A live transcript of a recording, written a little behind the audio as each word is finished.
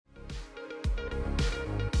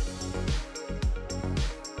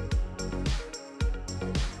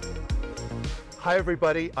Hi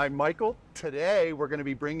everybody, I'm Michael. Today we're going to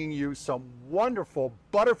be bringing you some wonderful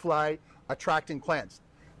butterfly attracting plants.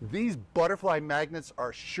 These butterfly magnets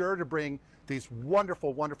are sure to bring these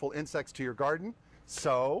wonderful, wonderful insects to your garden.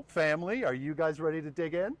 So, family, are you guys ready to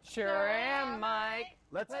dig in? Sure am, Mike.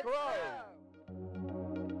 Let's grow!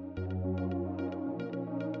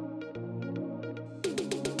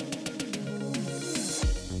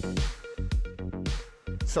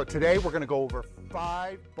 So today we're going to go over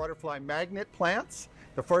 5 butterfly magnet plants.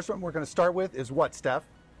 The first one we're going to start with is what, Steph?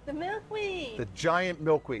 The milkweed. The giant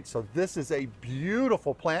milkweed. So this is a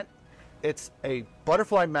beautiful plant. It's a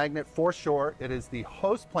butterfly magnet for sure. It is the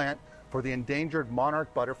host plant for the endangered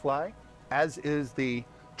monarch butterfly, as is the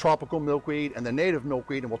tropical milkweed and the native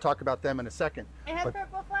milkweed, and we'll talk about them in a second. It has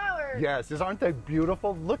purple flowers. Yes, aren't they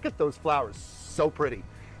beautiful? Look at those flowers, so pretty.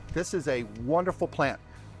 This is a wonderful plant.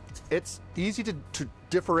 It's easy to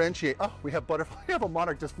differentiate. Oh, we have butterfly. We have a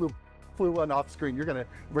monarch just flew on off screen. We're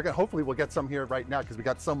gonna hopefully we'll get some here right now because we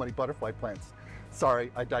got so many butterfly plants.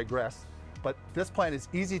 Sorry, I digress. But this plant is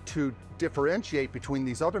easy to differentiate between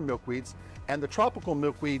these other milkweeds, and the tropical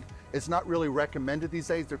milkweed is not really recommended these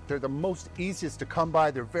days. They're the most easiest to come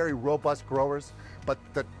by. They're very robust growers, but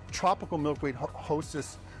the tropical milkweed hosts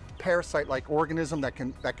this parasite-like organism that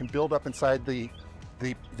can build up inside the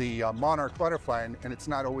monarch butterfly, and it's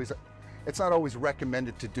not always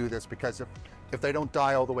recommended to do this, because if they don't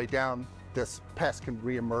die all the way down, this pest can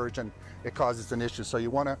reemerge and it causes an issue. So you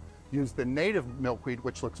want to use the native milkweed,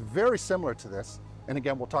 which looks very similar to this, and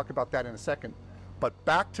again we'll talk about that in a second. But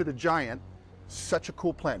back to the giant, such a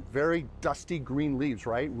cool plant. Very dusty green leaves,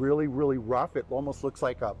 right? Really, really rough. It almost looks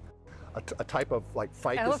like a type of like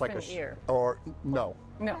ficus, elephant like ear. Or no,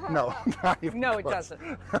 no, not even no, it close.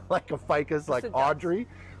 doesn't. Like a ficus, like Audrey,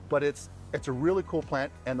 but it's a really cool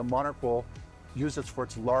plant, and the monarch will use this for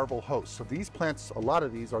its larval host. So these plants, a lot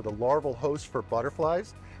of these are the larval hosts for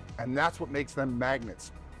butterflies, and that's what makes them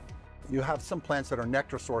magnets. You have some plants that are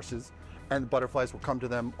nectar sources, and the butterflies will come to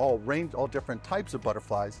them, all different types of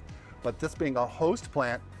butterflies, but this being a host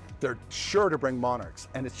plant, they're sure to bring monarchs.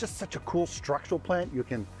 And it's just such a cool structural plant. You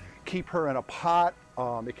can keep her in a pot.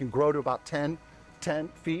 It can grow to about 10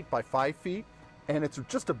 feet by 5 feet, and it's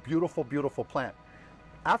just a beautiful, beautiful plant.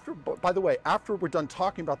 By the way, after we're done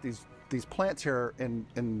talking about these plants here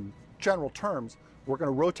in general terms, we're going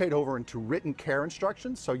to rotate over into written care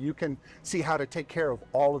instructions so you can see how to take care of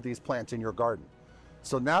all of these plants in your garden.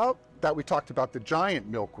 So now that we talked about the giant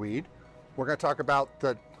milkweed, we're going to talk about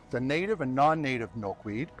the native and non-native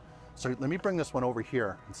milkweed. So let me bring this one over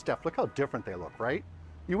here. And Steph, look how different they look, right?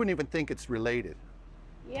 You wouldn't even think it's related.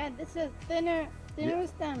 Yeah, this is thinner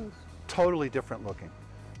stems. Totally different looking.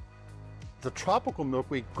 The tropical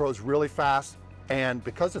milkweed grows really fast, and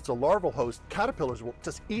because it's a larval host, caterpillars will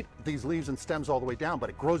just eat these leaves and stems all the way down, but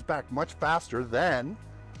it grows back much faster than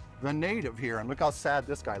the native here. And look how sad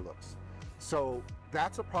this guy looks. So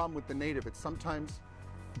that's a problem with the native. It sometimes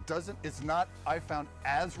it's not, I found,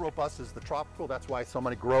 as robust as the tropical. That's why so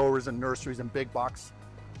many growers and nurseries and big box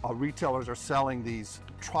retailers are selling these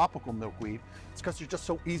tropical milkweed. It's because they're just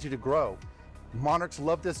so easy to grow. Monarchs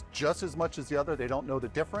love this just as much as the other. They don't know the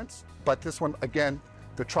difference. But this one, again,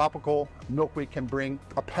 the tropical milkweed can bring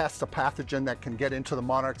a pest, a pathogen that can get into the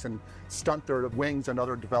monarchs and stunt their wings and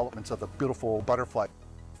other developments of the beautiful butterfly.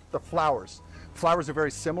 The flowers. Flowers are very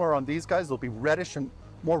similar on these guys. They'll be reddish and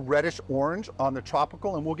more reddish orange on the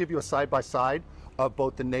tropical, and we'll give you a side-by-side of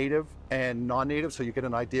both the native and non-native so you get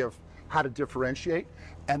an idea of how to differentiate.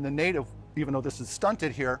 And the native, even though this is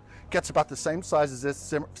stunted here, gets about the same size as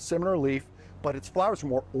this, similar leaf, but its flowers are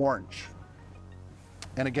more orange.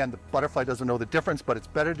 And again, the butterfly doesn't know the difference, but it's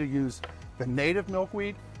better to use the native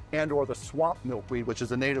milkweed and or the swamp milkweed, which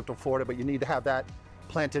is a native to Florida, but you need to have that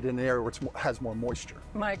planted in an area where it has more moisture.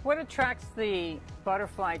 Mike, what attracts the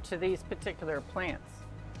butterfly to these particular plants?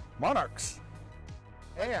 Monarchs,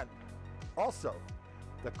 and also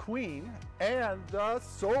the queen and the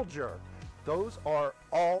soldier. Those are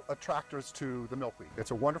all attractors to the milkweed.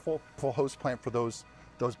 It's a wonderful host plant for those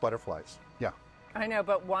butterflies. Yeah. I know,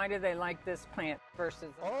 but why do they like this plant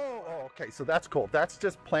versus? Oh, okay, so that's cool. That's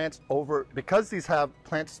just plants because these have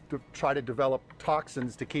plants to try to develop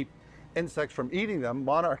toxins to keep insects from eating them.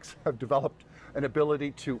 Monarchs have developed an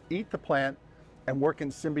ability to eat the plant and work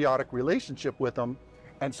in symbiotic relationship with them.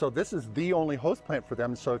 And so this is the only host plant for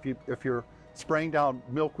them. So if you're spraying down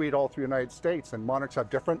milkweed all through the United States, and monarchs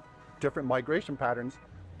have different migration patterns,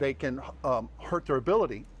 they can hurt their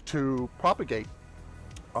ability to propagate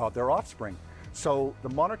their offspring. So the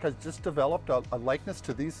monarch has just developed a likeness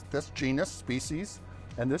to this genus species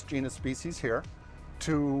and this genus species here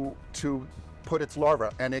to put its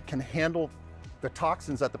larva, and it can handle the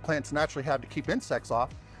toxins that the plants naturally have to keep insects off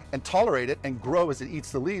and tolerate it and grow as it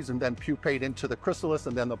eats the leaves and then pupate into the chrysalis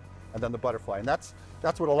and then the butterfly. And that's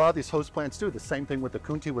what a lot of these host plants do. The same thing with the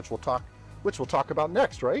kunti, which we'll talk about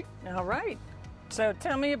next, right? All right. So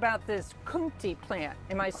tell me about this kunti plant.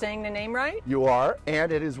 Am I saying the name right? You are,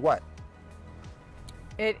 and it is what?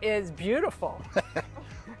 It is beautiful.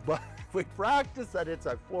 But we practice that it's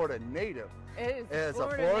a Florida native. It is a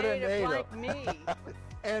Florida native. like me.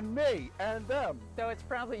 And me, and them. So it's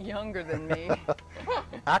probably younger than me.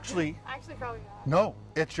 Actually probably not. No,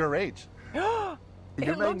 it's your age. You It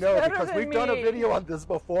may looks know better because than we've done a me. video on this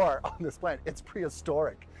before, on this plant. It's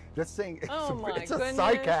prehistoric. This thing, it's, Oh my it's a goodness.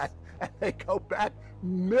 cycad, and they go back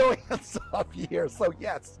millions of years. So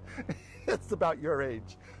yes, it's about your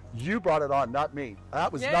age. You brought it on, not me.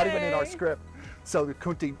 That was not even in our Yay. script. So the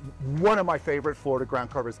kunti, one of my favorite Florida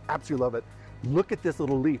ground covers, absolutely love it. Look at this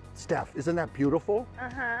little leaf, Steph, isn't that beautiful?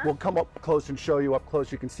 We'll come up close and show you up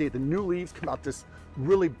close. You can see it. The new leaves come out this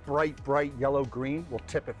really bright yellow green. We'll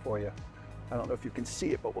tip it for you. I don't know if you can see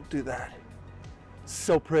it, but we'll do that.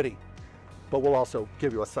 So pretty. But we'll also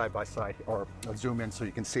give you a side-by-side or a zoom in so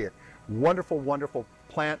you can see it. Wonderful, wonderful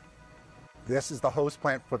plant. This is the host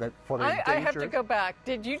plant for the endangered. I have to go back.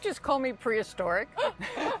 Did you just call me prehistoric?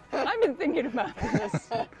 I've been thinking about this.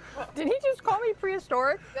 Did he just call me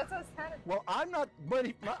prehistoric? That's what it's kind of. Well, I'm not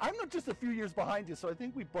just a few years behind you, so I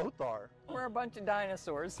think we both are. We're a bunch of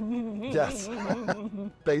dinosaurs. Yes.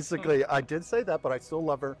 Basically, I did say that, but I still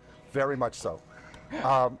love her very much so.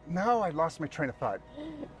 Now I lost my train of thought.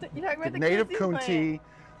 You talking about The native kunti kunti,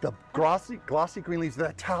 the glossy green leaves, the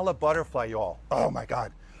Atala butterfly, y'all. Oh my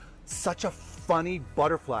God. Such a funny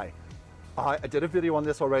butterfly. I did a video on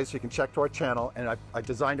this already, so you can check to our channel, and I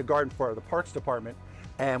designed a garden for the Parks Department,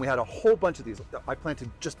 and we had a whole bunch of these. I planted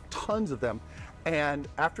just tons of them, and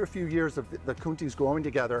after a few years of the kuntis growing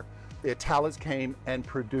together, the Atalas came and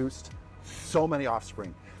produced so many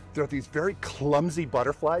offspring. They're these very clumsy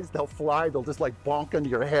butterflies. They'll fly, they'll just like bonk into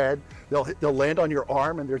your head, they'll land on your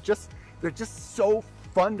arm, and they're just so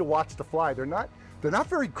fun to watch to fly. They're not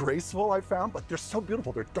very graceful, I found, but they're so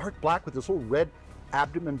beautiful. They're dark black with this little red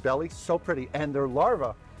abdomen belly, so pretty. And their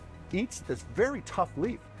larva eats this very tough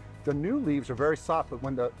leaf. The new leaves are very soft, but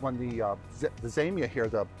when the zamia here,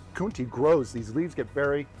 the kunti, grows, these leaves get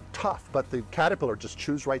very tough, but the caterpillar just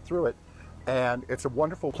chews right through it. And it's a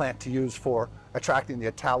wonderful plant to use for attracting the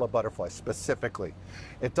Atala butterfly specifically.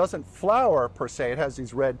 It doesn't flower per se. It has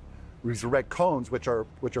these red cones, which are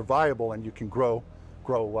viable, and you can grow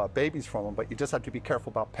babies from them, but you just have to be careful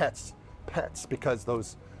about pets because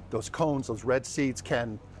those cones, those red seeds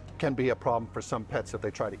can be a problem for some pets if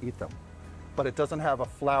they try to eat them. But it doesn't have a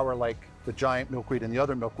flower like the giant milkweed and the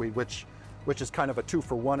other milkweed, which is kind of a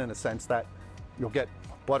 2-for-1 in a sense, that you'll get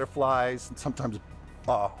butterflies and sometimes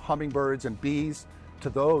hummingbirds and bees to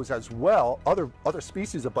those as well, other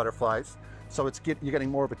species of butterflies. So you're getting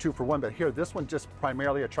more of a 2-for-1. But here, this one just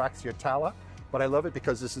primarily attracts the Atala. But I love it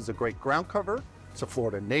because this is a great ground cover. It's a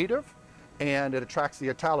Florida native, and it attracts the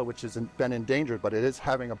Atala, which has been endangered, but it is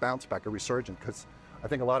having a bounce back, a resurgence, because I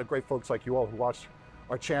think a lot of great folks like you all who watch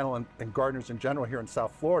our channel and gardeners in general here in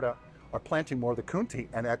South Florida are planting more of the kunti,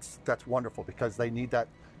 and that's wonderful because they need that,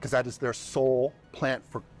 because that is their sole plant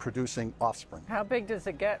for producing offspring. How big does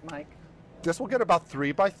it get, Mike? This will get about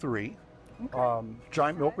 3 by 3. Okay.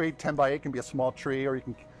 Giant milkweed 10 by 8 can be a small tree, or you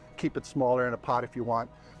can keep it smaller in a pot if you want.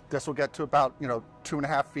 This will get to about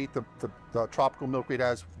 2.5 feet. The tropical milkweed,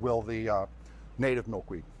 as will the native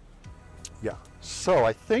milkweed. Yeah. So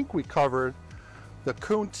I think we covered the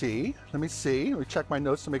kunti. Let me see. Let me check my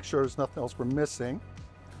notes to make sure there's nothing else we're missing.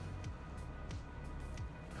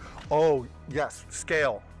 Oh yes,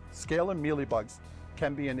 scale. Scale and mealybugs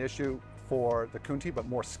can be an issue for the kunti, but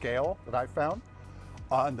more scale that I found.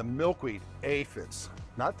 On the milkweed, aphids.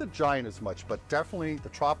 Not the giant as much, but definitely the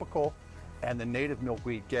tropical and the native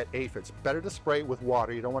milkweed get aphids. Better to spray with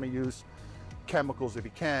water. You don't want to use chemicals if you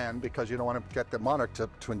can, because you don't want to get the monarch to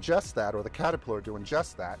ingest that, or the caterpillar to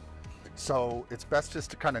ingest that. So it's best just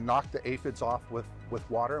to kind of knock the aphids off with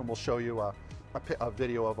water, and we'll show you a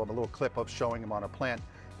video of them, a little clip of showing them on a plant.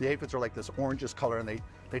 The aphids are like this orangish color, and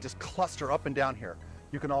they just cluster up and down here.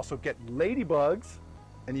 You can also get ladybugs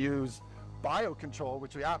and use biocontrol,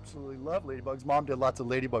 which we absolutely love ladybugs. Mom did lots of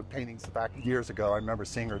ladybug paintings back years ago. I remember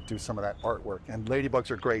seeing her do some of that artwork, and ladybugs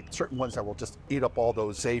are great. Certain ones that will just eat up all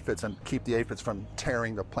those aphids and keep the aphids from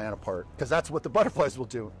tearing the plant apart, because that's what the butterflies will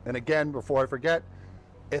do. And again, before I forget,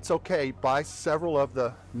 it's okay, buy several of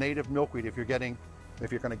the native milkweed if you're going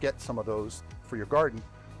to get some of those for your garden,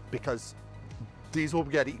 because these will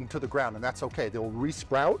get eaten to the ground, and that's okay. They'll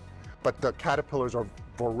resprout, but the caterpillars are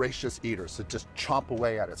voracious eaters, so just chomp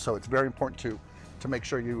away at it. So it's very important to make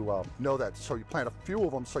sure you know that. So you plant a few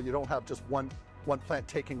of them so you don't have just one plant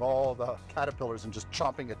taking all the caterpillars and just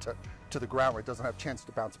chomping it to the ground where it doesn't have a chance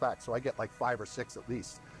to bounce back. So I get like 5 or 6 at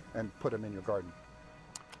least and put them in your garden.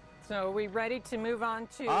 So are we ready to move on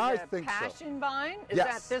to the passion vine? Is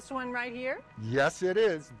Yes. that this one right here? Yes, it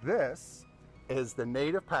is. This is the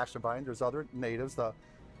native passion vine. There's other natives, the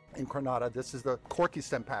incarnata. This is the corky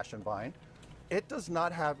stem passion vine. It does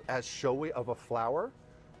not have as showy of a flower,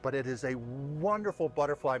 but it is a wonderful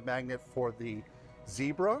butterfly magnet for the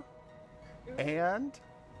zebra and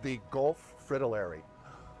the Gulf fritillary.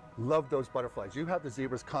 Love those butterflies. You have the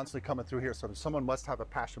zebras constantly coming through here, so someone must have a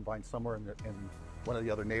passion vine somewhere in one of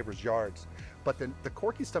the other neighbors' yards. But the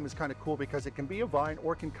corky stem is kind of cool because it can be a vine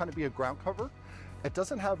or it can kind of be a ground cover. It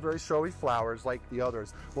doesn't have very showy flowers like the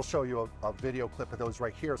others. We'll show you a video clip of those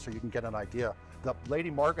right here so you can get an idea. The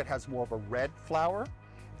Lady Margaret has more of a red flower,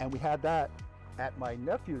 and we had that at my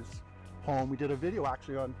nephew's home. We did a video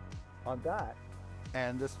actually on that,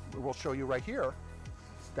 and this we'll show you right here,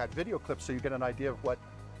 that video clip, so you get an idea of what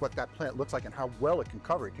that plant looks like and how well it can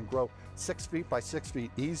cover. It can grow 6 feet by 6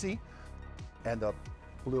 feet easy. And the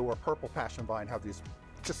blue or purple passion vine have these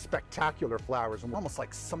just spectacular flowers and almost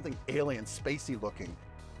like something alien, spacey looking.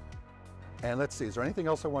 And let's see, is there anything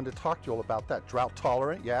else I wanted to talk to you all about that? Drought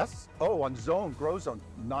tolerant, yes. Oh, on grow zone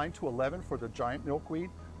 9 to 11 for the giant milkweed.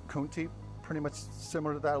 Kunti, pretty much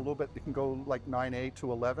similar to that a little bit. It can go like 9A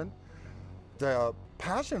to 11. The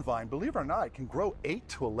passion vine, believe it or not, it can grow 8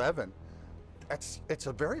 to 11. It's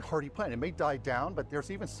a very hardy plant. It may die down, but there's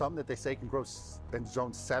even some that they say can grow in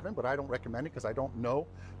zone 7, but I don't recommend it because I don't know.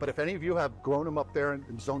 But if any of you have grown them up there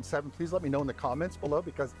in zone 7, please let me know in the comments below,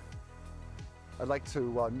 because I'd like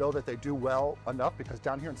to know that they do well enough, because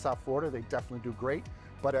down here in South Florida, they definitely do great.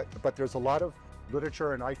 But there's a lot of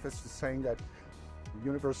literature, and IFAS is saying that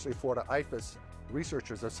University of Florida IFAS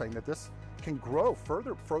researchers are saying that this can grow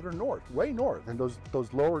further north, way north, in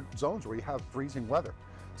those lower zones where you have freezing weather.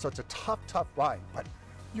 So it's a tough vine, but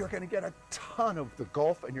you're going to get a ton of the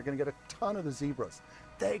Gulf and you're going to get a ton of the zebras.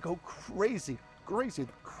 They go crazy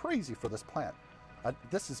for this plant.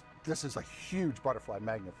 This is a huge butterfly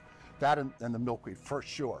magnet. That and the milkweed for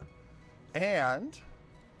sure. And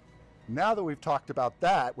now that we've talked about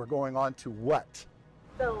that, we're going on to what?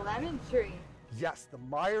 The lemon tree. Yes, the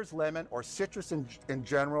Myers lemon, or citrus in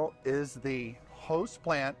general, is the host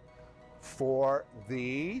plant for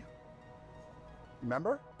the,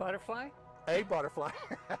 remember? Butterfly? A butterfly.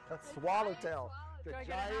 Swallowtail. Do The I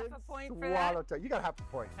get a half giant a point for that? swallowtail. You got half a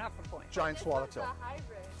point. Half a point. Giant This swallowtail. one's a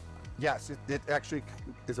hybrid. Yes, it actually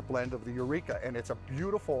is a blend of the Eureka, and it's a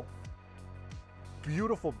beautiful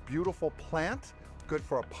plant. Good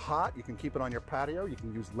for a pot. You can keep it on your patio. You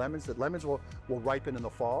can use lemons. The lemons will ripen in the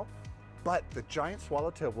fall. But the giant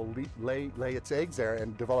swallowtail will lay its eggs there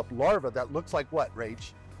and develop larvae that looks like what,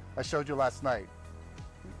 Rach? I showed you last night.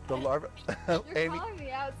 The larva. You're Amy, calling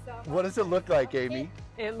me out so much. what does it look like, Amy?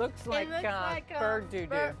 It looks like, bird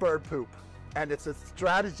doo-doo. Bird poop. And it's a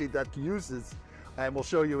strategy that uses, and we'll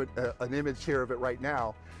show you an image here of it right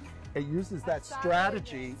now. It uses that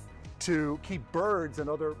strategy to keep birds and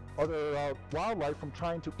other wildlife from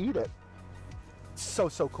trying to eat it. So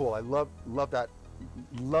cool. I love that.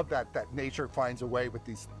 Love that nature finds a way with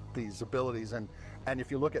these abilities. And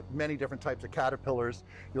if you look at many different types of caterpillars,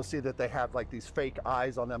 you'll see that they have like these fake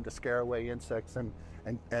eyes on them to scare away insects and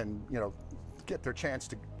you know, get their chance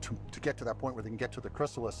to get to that point where they can get to the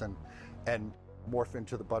chrysalis and morph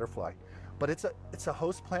into the butterfly. But it's a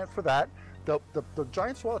host plant for that. The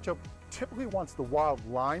giant swallowtail typically wants the wild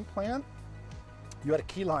lime plant. You had a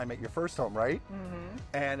key lime at your first home, right? Mm-hmm.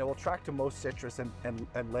 And it will attract to most citrus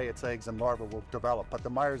and lay its eggs, and larvae will develop. But the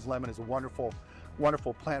Myers lemon is a wonderful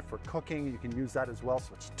plant for cooking. You can use that as well,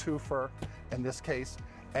 so it's twofer in this case.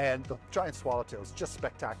 And the giant swallowtail is just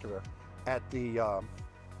spectacular. At the,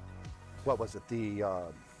 what was it, the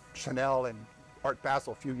Chanel and Art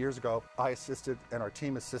Basel a few years ago, I assisted and our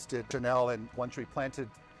team assisted Chanel and One Tree Planted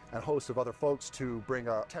and a host of other folks to bring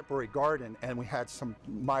a temporary garden, and we had some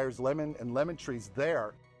Myers lemon and lemon trees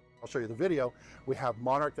there. I'll show you the video. We have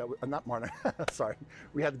monarch, not monarch, sorry.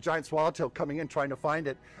 We had the giant swallowtail coming in trying to find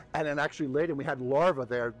it, and then actually later we had larvae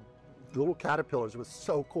there, little caterpillars. It was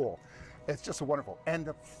so cool. It's just wonderful. And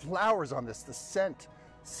the flowers on this, the scent,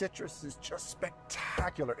 citrus is just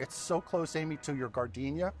spectacular. It's so close, Amy, to your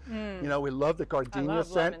gardenia. You know, we love the gardenia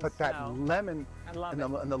scent, but that lemon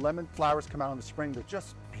and the lemon flowers come out in the spring. They're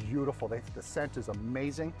just beautiful. The scent is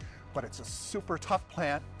amazing, but it's a super tough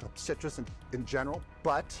plant, the citrus in general.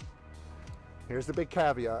 But here's the big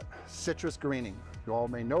caveat: citrus greening. You all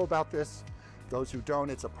may know about this. Those who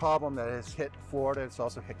don't, it's a problem that has hit Florida. It's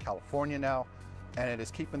also hit California now, and it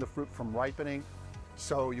is keeping the fruit from ripening.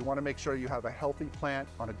 So you want to make sure you have a healthy plant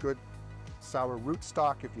on a good sour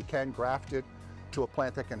rootstock, if you can, graft it to a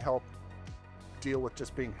plant that can help deal with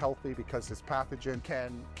just being healthy, because this pathogen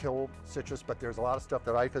can kill citrus, but there's a lot of stuff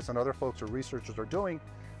that IFAS and other folks or researchers are doing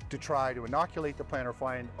to try to inoculate the plant or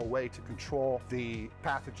find a way to control the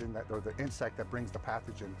pathogen or the insect that brings the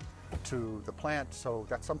pathogen to the plant. So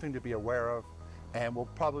that's something to be aware of. And we'll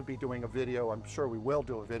probably be doing a video, I'm sure we will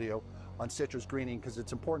do a video on citrus greening, because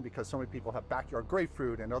it's important, because so many people have backyard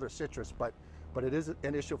grapefruit and other citrus, but it is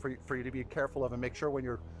an issue for you to be careful of, and make sure when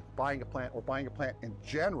you're buying a plant or buying a plant in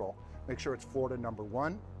general, make sure it's Florida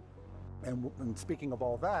 #1. And speaking of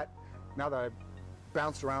all that, now that I've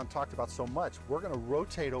bounced around and talked about so much, we're going to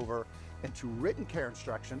rotate over into written care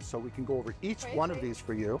instructions so we can go over each one of these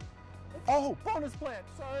for you. Oh, bonus plant!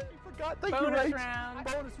 Sorry, I forgot. Thank you, Rach. Round.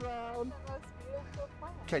 Bonus round. The most beautiful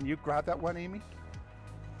plant. Can you grab that one, Amy?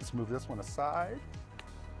 Let's move this one aside.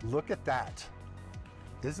 Look at that.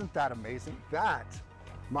 Isn't that amazing? That,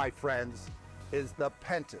 my friends, is the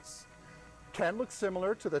pentas. Can look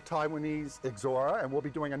similar to the Taiwanese ixora, and we'll be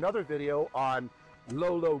doing another video on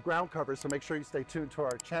low ground covers, so make sure you stay tuned to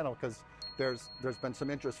our channel, because there's been some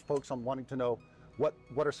interest, folks, on wanting to know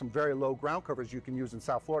what are some very low ground covers you can use in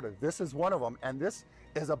South Florida. This is one of them, and this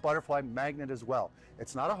is a butterfly magnet as well.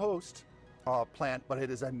 It's not a host plant, but it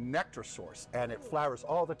is a nectar source, and it flowers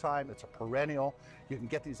all the time. It's a perennial. You can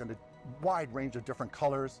get these in a wide range of different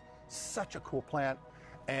colors. Such a cool plant,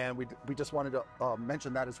 and we just wanted to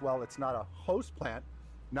mention that as well. It's not a host plant,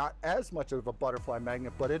 not as much of a butterfly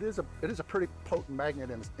magnet, but it is a pretty potent magnet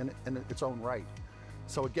in its own right.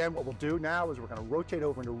 So again, what we'll do now is we're going to rotate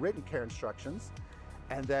over into written care instructions,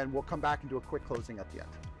 and then we'll come back and do a quick closing at the end.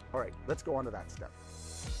 All right, let's go on to that step.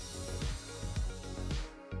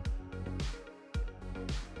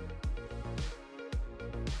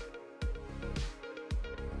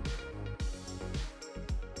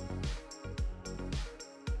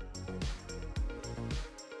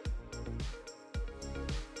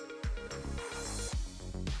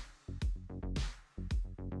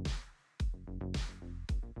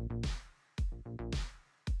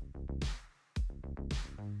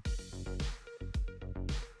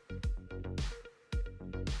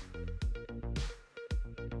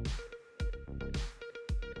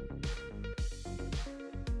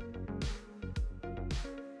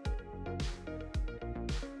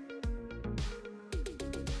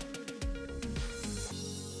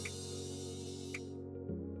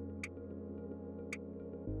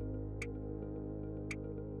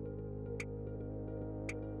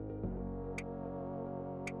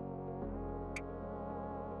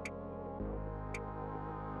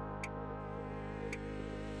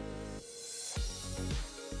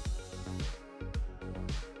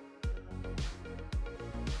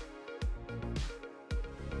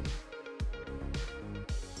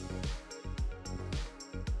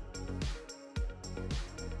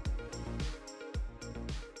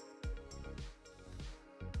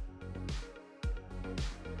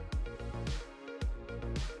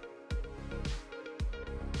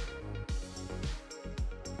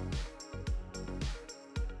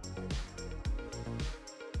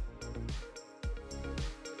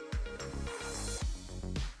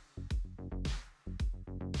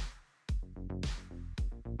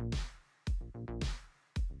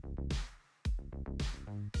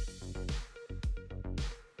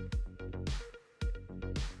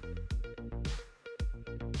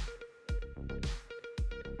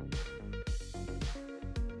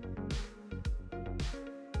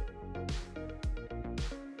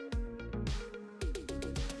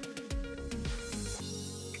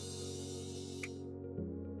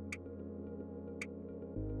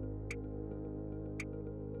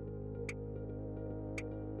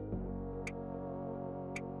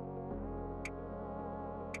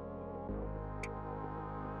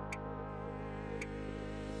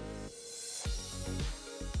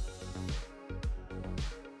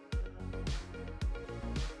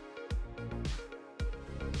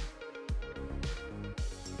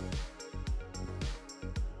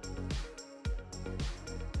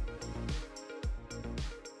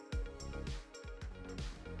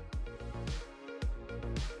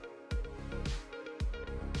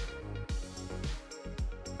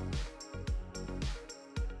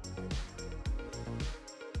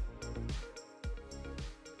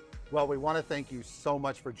 Well, we want to thank you so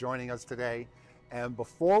much for joining us today. And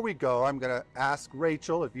before we go, I'm going to ask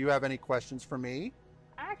Rachel if you have any questions for me.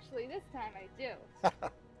 Actually, this time I do.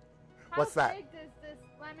 What's that? How big does this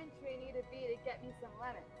lemon tree need to be to get me some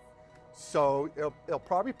lemons? So it'll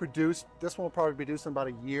probably produce, this one will probably produce in about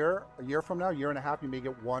a year from now, year and a half, you may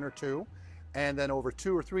get one or two. And then over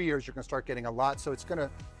 2 or 3 years, you're gonna start getting a lot. So it's gonna,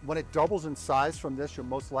 when it doubles in size from this, you'll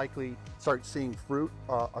most likely start seeing fruit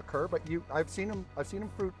occur. But I've seen them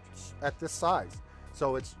fruit at this size.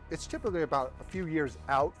 So it's typically about a few years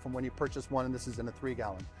out from when you purchase one, and this is in a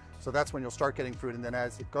 3-gallon. So that's when you'll start getting fruit. And then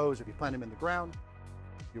as it goes, if you plant them in the ground,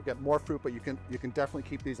 you'll get more fruit, but you can definitely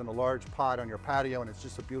keep these in a large pot on your patio, and it's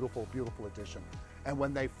just a beautiful, beautiful addition. And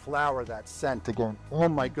when they flower, that scent again, oh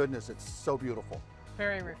my goodness, it's so beautiful.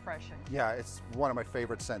 Very refreshing. Yeah, it's one of my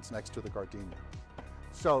favorite scents next to the gardenia.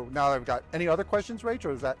 So now I've got, any other questions, Rach,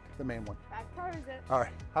 or is that the main one? That covers it. All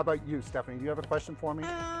right, how about you, Stephanie? Do you have a question for me?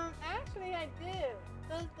 Actually I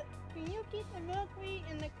do. Can you keep the milkweed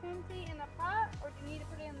and the kunti in a pot, or do you need to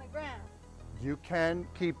put it in the ground? You can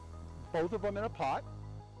keep both of them in a pot.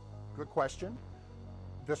 Good question.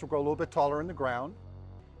 This will grow a little bit taller in the ground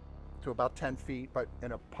to about 10 feet, but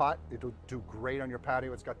in a pot, it'll do great on your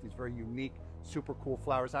patio. It's got these very unique, super cool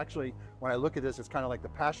flowers. Actually, when I look at this, it's kind of like the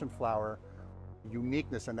passionflower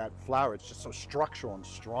uniqueness in that flower. It's just so structural and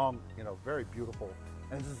strong, you know, very beautiful.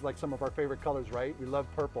 And this is like some of our favorite colors, right? We love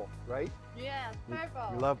purple, right? Yeah, purple.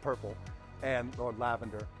 We love purple or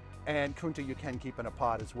lavender. And kunti you can keep in a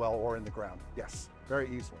pot as well, or in the ground. Yes, very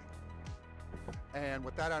easily. And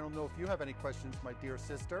with that, I don't know if you have any questions, my dear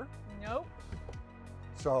sister. Nope.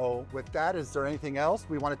 So with that, is there anything else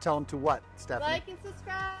we want to tell them to what, Stephanie? Like and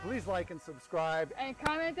subscribe. Please like and subscribe. And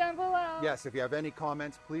comment down below. Yes, if you have any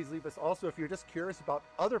comments, please leave us. Also, if you're just curious about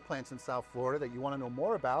other plants in South Florida that you want to know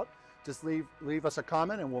more about, just leave us a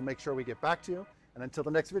comment and we'll make sure we get back to you. And until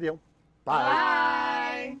the next video, bye.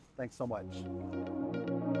 Bye. Thanks so much.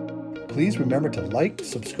 Please remember to like,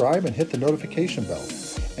 subscribe, and hit the notification bell.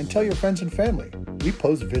 And tell your friends and family. We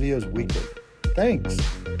post videos weekly. Thanks.